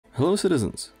Hello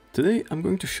citizens! Today I'm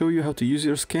going to show you how to use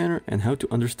your scanner and how to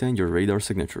understand your radar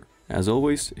signature. As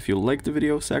always, if you liked the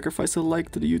video, sacrifice a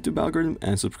like to the YouTube algorithm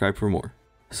and subscribe for more.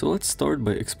 So let's start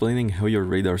by explaining how your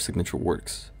radar signature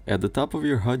works. At the top of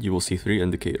your HUD you will see 3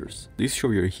 indicators. These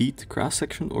show your heat,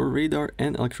 cross-section or radar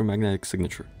and electromagnetic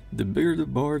signature. The bigger the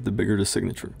bar, the bigger the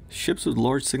signature. Ships with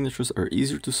large signatures are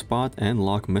easier to spot and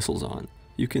lock missiles on.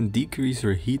 You can decrease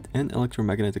your heat and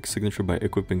electromagnetic signature by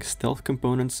equipping stealth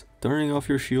components, turning off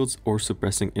your shields, or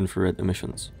suppressing infrared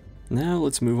emissions. Now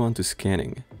let's move on to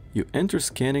scanning. You enter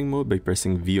scanning mode by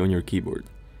pressing V on your keyboard.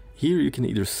 Here you can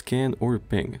either scan or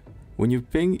ping. When you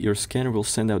ping, your scanner will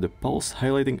send out a pulse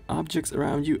highlighting objects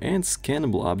around you and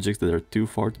scannable objects that are too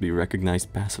far to be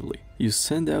recognized passively. You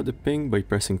send out a ping by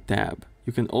pressing Tab.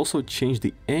 You can also change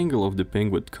the angle of the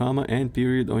ping with comma and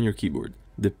period on your keyboard.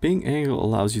 The ping angle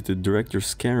allows you to direct your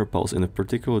scanner pulse in a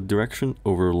particular direction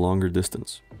over a longer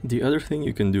distance. The other thing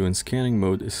you can do in scanning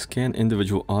mode is scan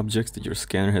individual objects that your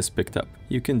scanner has picked up.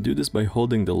 You can do this by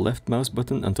holding the left mouse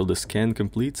button until the scan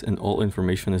completes and all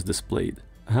information is displayed.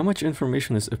 How much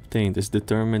information is obtained is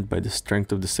determined by the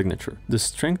strength of the signature. The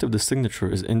strength of the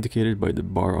signature is indicated by the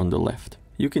bar on the left.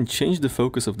 You can change the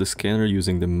focus of the scanner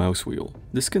using the mouse wheel.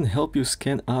 This can help you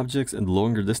scan objects at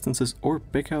longer distances or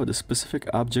pick out a specific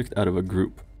object out of a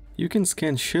group. You can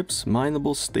scan ships,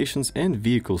 minables, stations, and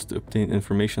vehicles to obtain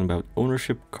information about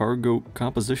ownership, cargo,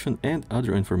 composition, and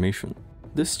other information.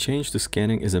 This change to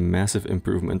scanning is a massive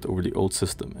improvement over the old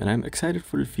system, and I'm excited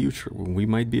for the future when we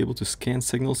might be able to scan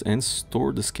signals and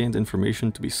store the scanned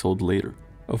information to be sold later.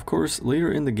 Of course,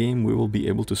 later in the game we will be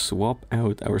able to swap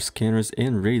out our scanners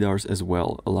and radars as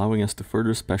well, allowing us to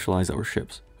further specialize our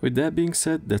ships. With that being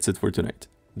said, that's it for tonight.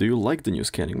 Do you like the new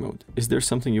scanning mode? Is there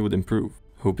something you would improve?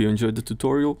 Hope you enjoyed the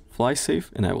tutorial, fly safe,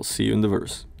 and I will see you in the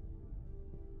verse.